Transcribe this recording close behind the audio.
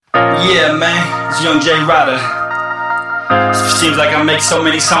Yeah, man, it's young Rydah. Seems like I make so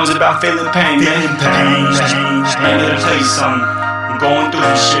many songs about feeling pain, man. Ain't let me tell you something. I'm going through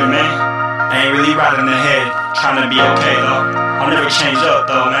some shit, man. I ain't really right in the head, trying to be okay though. I'll never change up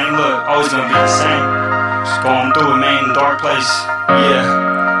though, man. Look, always gonna be the same. Just going through it, man, in a dark place. Yeah,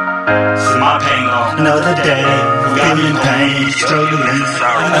 this is my pain though. Another day, feeling pain, struggling.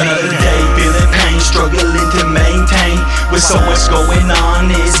 Another day, feeling pain, struggling to maintain. With so much going on,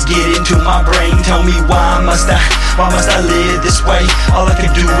 it's getting to my brain. Tell me why must I live this way? All I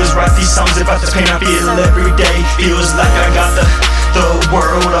can do is write these songs about the pain I feel every day. Feels like I got the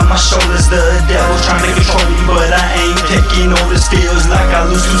world on my shoulders. The devil's trying to control me, but I ain't taking orders. Feels like I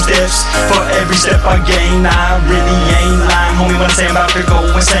lose 2 steps for every step I gain. I really ain't lying, homie, when I say I'm about to go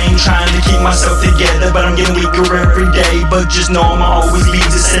insane. Trying to keep myself together, but I'm getting weaker every day. But just know I'ma always be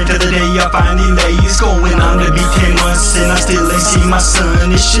the same till the day I finally lay. It's going on to be 10 months and I still ain't seen my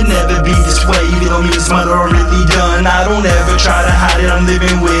son. It should never be this way, even though me and his mother are really done. I don't ever try to hide it, I'm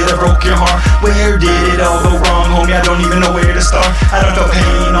living with a broken heart. Where did it all go wrong, homie? I don't even know where to start. I don't feel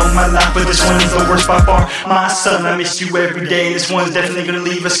pain on my life, but this one is the worst by far. My son, I miss you every day, and this one's definitely gonna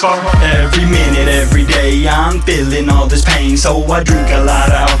leave a scar. Every minute, every day, I'm feeling all this pain, so I drink a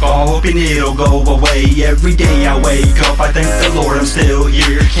lot of alcohol, hoping it'll go away. Every day I wake up, I thank the Lord I'm still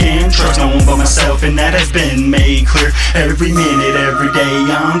here. Can't trust no one but myself, and that has been made clear. Every minute, every day,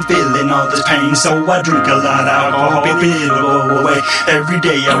 I'm feeling all this pain, so I drink a lot of alcohol, hoping it'll go away. Every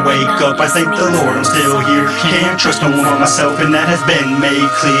day I wake up, I thank the Lord I'm still here. Can't trust no one but myself, and that has been made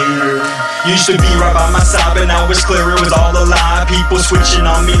clear. Used to be right by my side, but now it's clear it was all a lie. People switching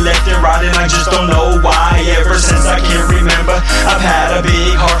on me left and right, and I just don't know why. Ever since I can remember, I've had a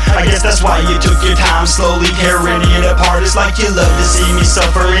big heart. I guess that's why you took your time slowly tearing it apart. It's like you love to see me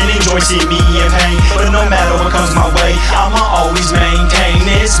suffer and enjoy seeing me in pain. But no matter what comes my way, I'ma always maintain.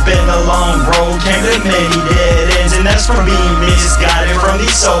 It's been a long road, came to many dead ends, and that's from being misguided from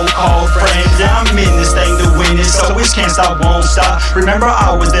these so-called friends. And I'm in this thing to win it, so it can't stop, won't stop. Remember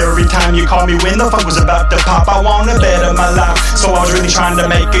I was there every time you called me when the fuck was about to pop. I want a better my life, so I was really trying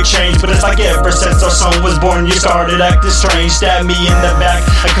to make a change. But it's like ever since our son was born, you started acting strange. Stabbed me in the back,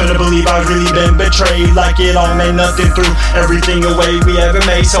 I couldn't believe I'd really been betrayed. Like it all meant nothing, threw everything away we ever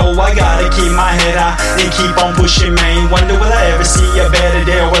made. So I gotta keep my head high and keep on pushing, man. Wonder will I ever see a better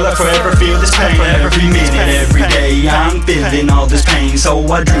day, or will I forever feel this pain? Every minute, every day, I'm feeling all this pain, so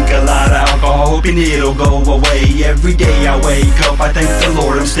I drink a lot of alcohol, hoping it'll go away. Every day I wake up, I thank the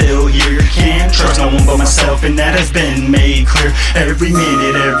Lord I'm still here. Can't trust no one but myself, and that has been made clear. Every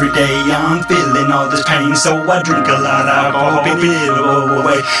minute, every day, I'm feeling all this pain, so I drink a lot of alcohol, hoping it'll go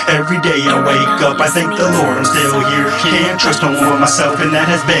away. Every day I wake up, I thank the Lord I'm still here. Can't trust no one but myself, and that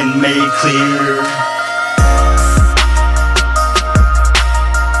has been made clear.